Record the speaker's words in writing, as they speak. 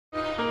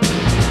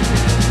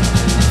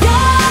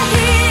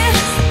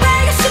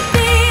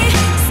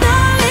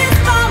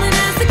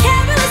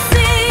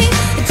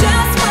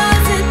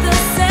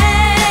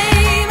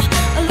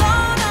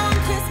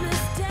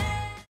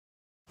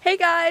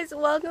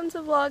welcome to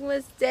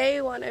Vlogmas Day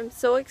 1. I'm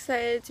so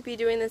excited to be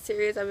doing this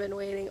series. I've been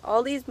waiting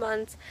all these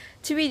months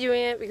to be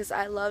doing it because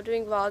I love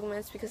doing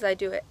Vlogmas because I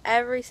do it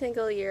every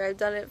single year. I've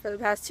done it for the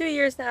past 2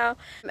 years now.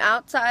 I'm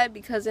outside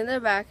because in the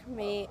back of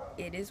me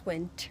it is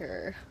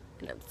winter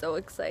and I'm so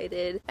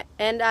excited.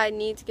 And I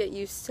need to get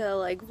used to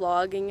like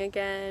vlogging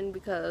again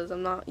because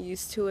I'm not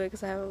used to it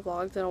because I haven't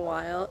vlogged in a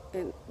while.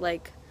 And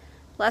like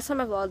last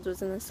time I vlogged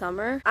was in the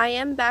summer. I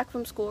am back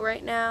from school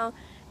right now.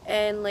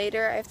 And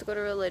later I have to go to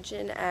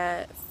religion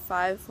at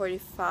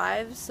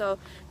 5:45, so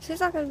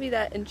today's not going to be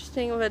that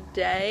interesting of a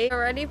day. I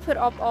already put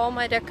up all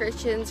my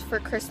decorations for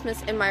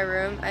Christmas in my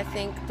room. I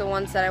think the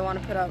ones that I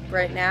want to put up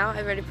right now,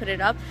 I've already put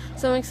it up.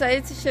 So I'm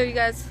excited to show you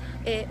guys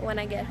it when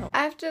I get home.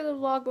 After the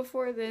vlog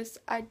before this,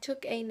 I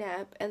took a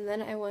nap and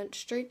then I went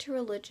straight to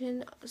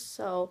religion.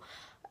 So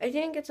I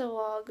didn't get to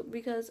vlog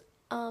because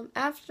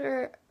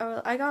after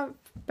I got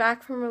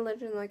back from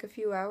religion like a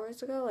few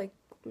hours ago, like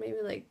maybe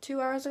like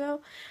 2 hours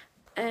ago.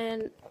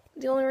 And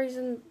the only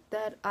reason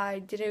that I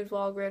didn't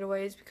vlog right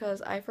away is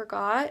because I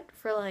forgot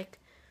for like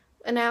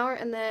an hour,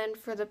 and then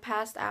for the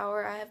past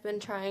hour I have been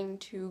trying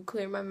to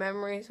clear my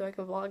memory so I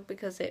can vlog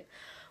because it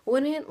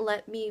wouldn't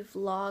let me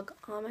vlog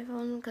on my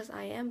phone because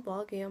I am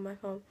vlogging on my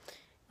phone,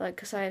 like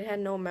because I had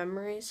no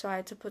memory, so I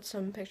had to put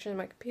some pictures in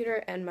my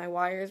computer and my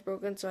wire is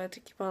broken, so I had to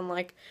keep on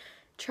like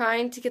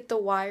trying to get the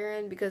wire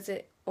in because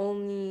it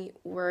only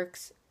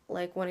works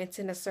like when it's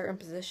in a certain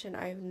position.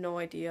 I have no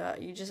idea.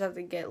 You just have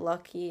to get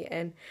lucky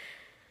and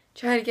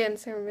try to get in a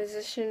certain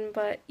position.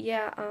 But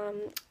yeah,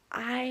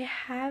 I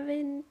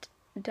haven't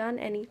done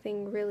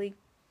anything really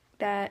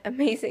that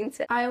amazing.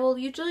 I will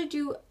usually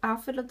do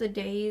outfit of the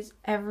days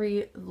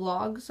every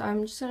vlog, so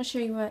I'm just gonna show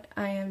you what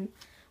I am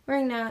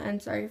wearing now.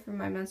 And sorry for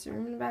my messy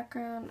room in the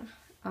background.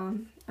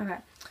 Okay,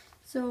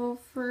 so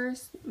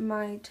first,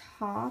 my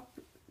top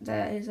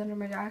that is under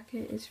my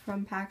jacket is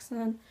from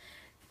PacSun.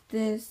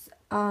 This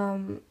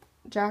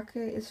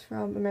jacket is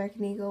from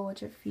American Eagle,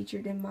 which I've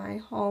featured in my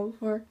haul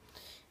before.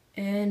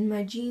 And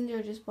my jeans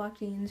are just black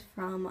jeans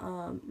from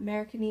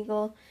American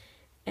Eagle.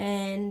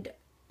 And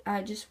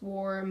I just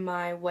wore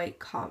my white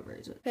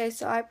Converse. Okay,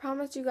 so I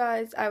promised you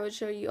guys I would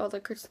show you all the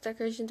Christmas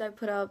decorations I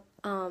put up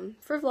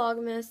for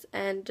Vlogmas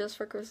and just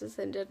for Christmas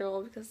in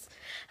general because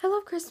I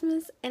love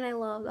Christmas and I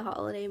love the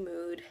holiday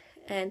mood.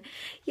 And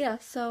yeah,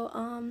 so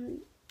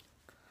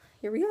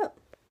here we go.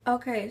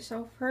 Okay,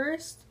 so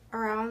first,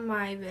 around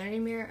my vanity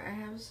mirror, I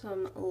have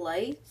some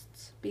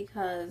lights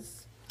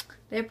because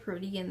they're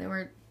pretty and they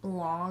were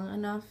long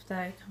enough that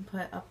I can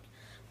put up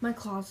my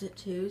closet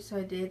too. So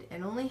I did,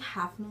 and only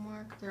half of them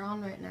work. They're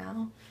on right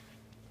now.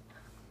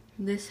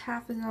 This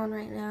half is on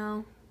right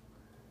now,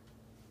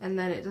 and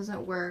then it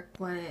doesn't work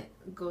when it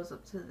goes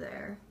up to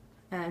there.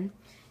 And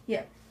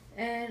yeah,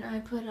 and I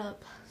put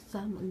up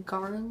some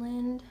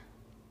garland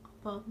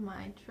above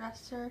my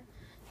dresser.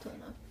 Don't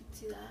know if you can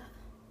see that.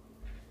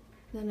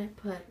 Then I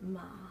put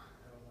my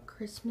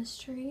Christmas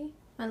tree,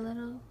 my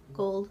little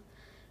gold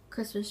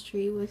Christmas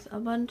tree with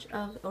a bunch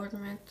of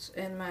ornaments,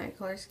 and my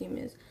color scheme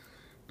is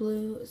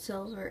blue,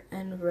 silver,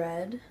 and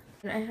red.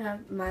 And I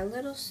have my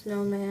little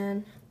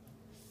snowman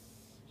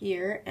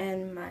here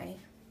and my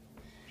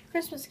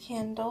Christmas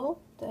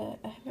candle that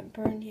I haven't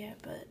burned yet,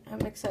 but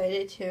I'm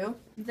excited too.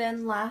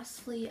 Then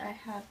lastly, I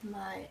have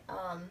my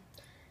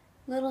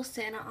little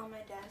Santa on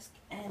my desk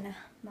and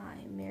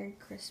my Merry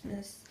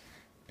Christmas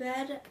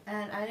bed.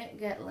 And I didn't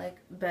get like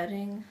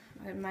bedding.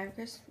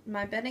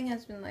 My bedding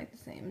has been like the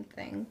same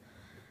thing,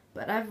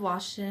 but I've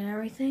washed it and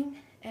everything.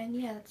 And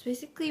yeah, that's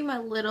basically my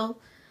little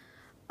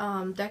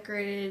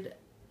decorated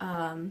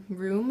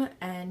room.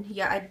 And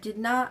yeah, I did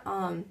not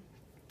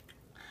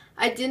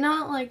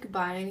like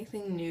buy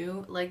anything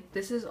new. Like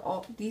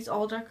all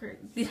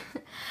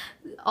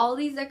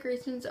these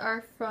decorations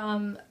are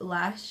from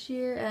last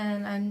year,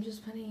 and I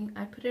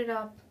put it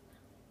up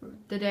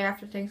the day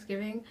after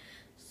Thanksgiving.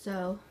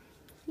 So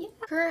yeah.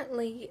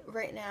 Currently,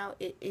 right now,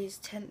 it is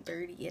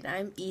 10:30 and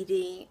I'm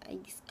eating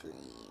ice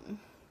cream.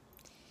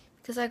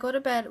 Because I go to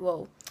bed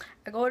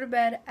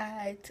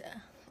at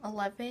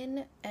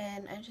 11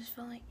 and I just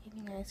feel like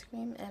eating ice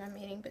cream, and I'm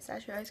eating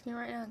pistachio ice cream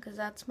right now because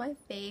that's my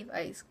fave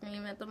ice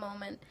cream at the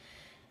moment.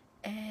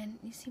 And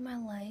you see my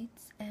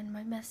lights and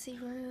my messy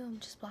room.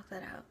 Just block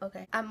that out.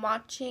 Okay. I'm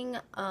watching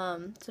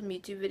some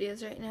YouTube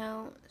videos right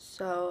now.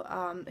 So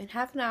in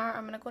half an hour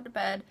I'm gonna go to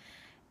bed.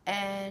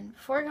 And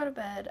before I go to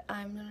bed,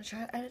 I'm going to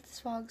try to edit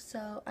this vlog.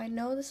 So I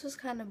know this was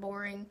kind of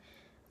boring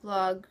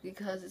vlog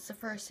because it's the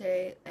first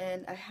day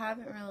and I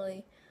haven't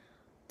really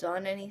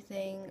done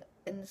anything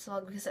in this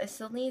vlog because I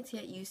still need to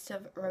get used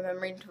to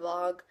remembering to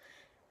vlog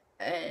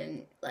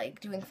and like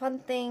doing fun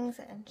things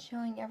and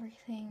showing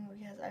everything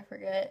because I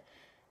forget.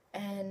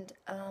 And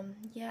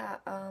yeah,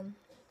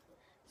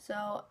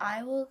 so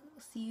I will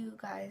see you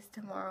guys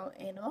tomorrow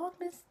in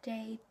Vlogmas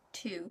Day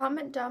 2.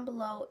 Comment down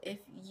below if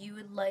you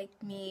would like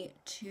me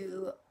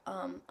to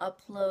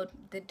upload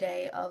the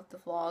day of the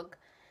vlog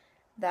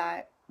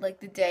like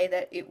the day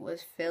that it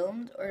was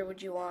filmed, or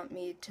would you want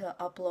me to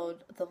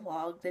upload the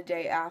vlog the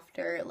day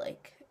after,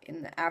 like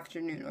in the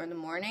afternoon or the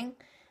morning?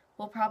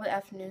 well, probably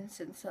afternoon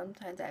since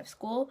sometimes I have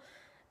school.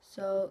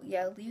 So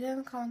yeah, leave that in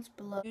the comments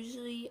below.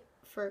 Usually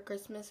for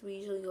Christmas we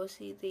usually go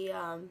see the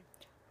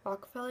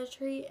Rockefeller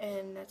tree,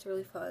 and that's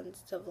really fun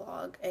to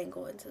vlog and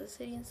go into the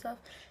city and stuff.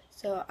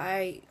 So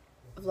I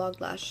vlogged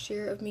last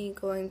year of me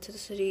going to the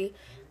city.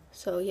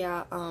 So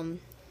yeah,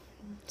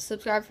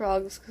 subscribe for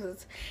vlogs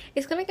because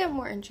it's gonna get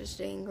more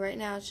interesting. Right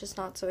now it's just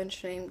not so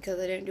interesting because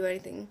I didn't do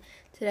anything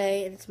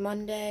today, and it's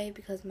Monday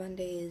because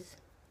Monday is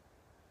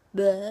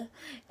bleh.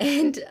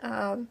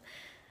 And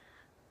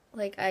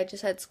like I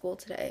just had school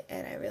today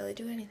and I really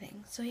do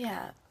anything. So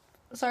yeah,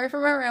 sorry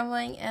for my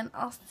rambling, and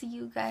I'll see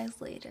you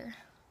guys later.